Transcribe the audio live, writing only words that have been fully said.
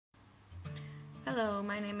Hello,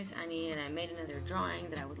 my name is Annie and I made another drawing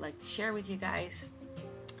that I would like to share with you guys.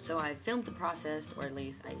 So I filmed the process, or at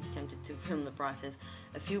least I attempted to film the process.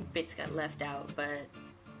 A few bits got left out, but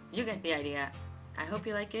you get the idea. I hope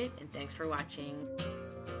you like it and thanks for watching.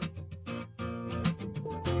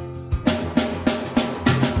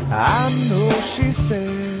 I know she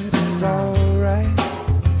said it's alright,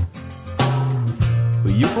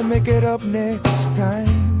 but you can make it up next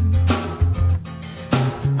time.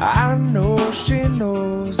 I know she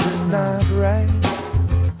knows it's not right.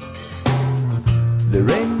 There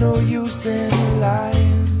ain't no use in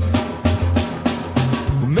lying.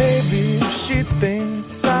 Maybe she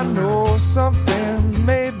thinks I know something.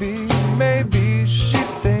 Maybe she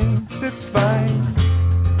thinks it's fine.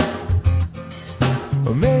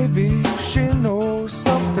 Or maybe she knows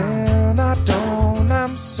something I don't.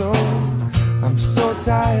 I'm so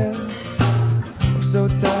tired. I'm so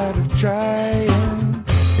tired of trying.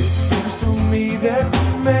 It seems to me that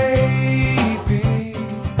maybe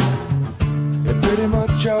it pretty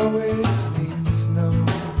much always means no.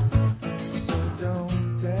 So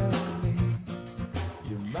don't tell me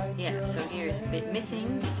you might. Yeah, so here's a bit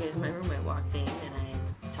missing because my roommate walked in and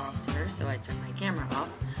I talked to her, so I turned my camera off.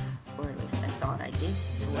 Or at least I thought I did.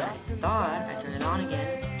 So when I thought I turned it on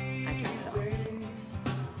again, I turned it off. So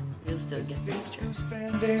you'll still get the picture.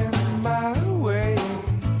 Stand in my way,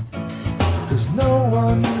 'cause no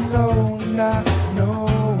one, no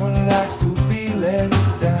one likes to be let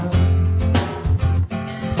down.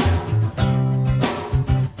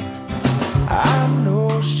 I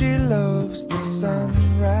know she loves the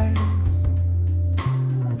sunrise,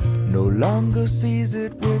 no longer sees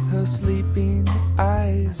it with her sleeping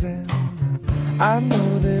eyes. And I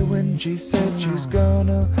know that when she said she's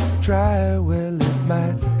gonna try, well, it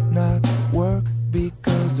might not work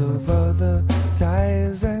because of other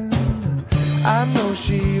ties. And I know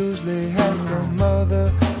she usually has some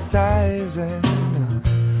other ties, and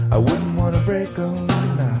I wouldn't wanna break them.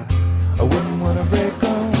 I wouldn't wanna break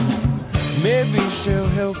them. Maybe she'll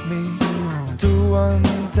help me to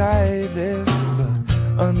untie this, but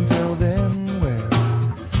until then, well,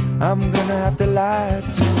 I'm gonna have to lie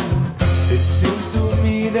to her. It seems to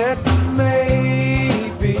me that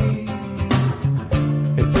maybe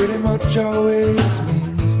it pretty much always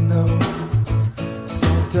means no. So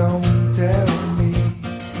don't tell me,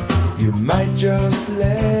 you might just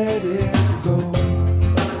let it go.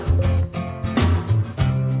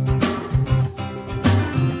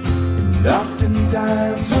 And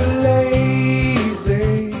oftentimes we're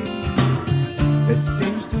lazy. It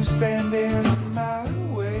seems to stand in my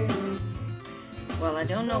way. Well, I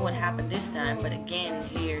don't know what happened this time, but again,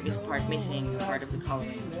 here is a part missing, a part of the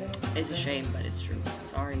coloring. It's a shame, but it's true.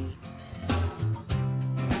 Sorry.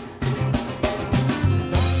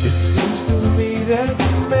 It seems to me that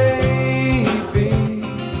maybe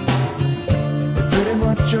it pretty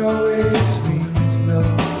much always means no.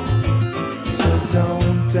 So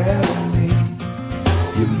don't tell me,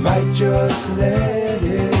 you might just let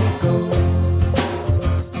it go.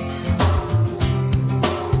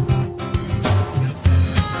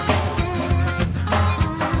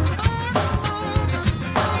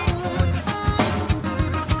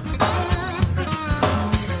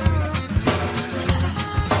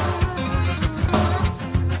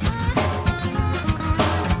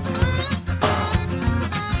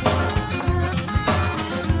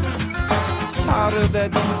 Harder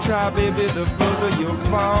that you try, baby, the further you'll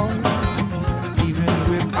fall. Even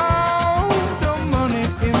with all the money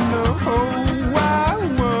in the whole wide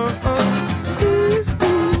world. Please,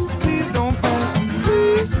 please don't pass me.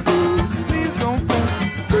 Please, please don't pass me.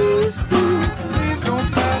 Please don't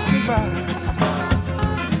pass me by.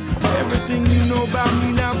 Everything you know about me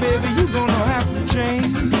now, baby, you're gonna have to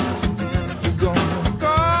change. You're gonna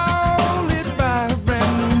call it by a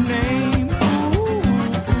brand new name.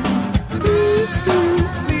 Please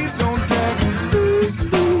don't drag me.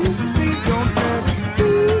 Please don't drag me.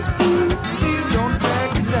 Please don't drag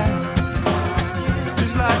me down.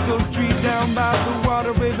 Just like a tree down by the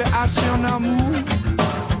water, baby, I shall not move.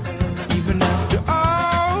 Even after all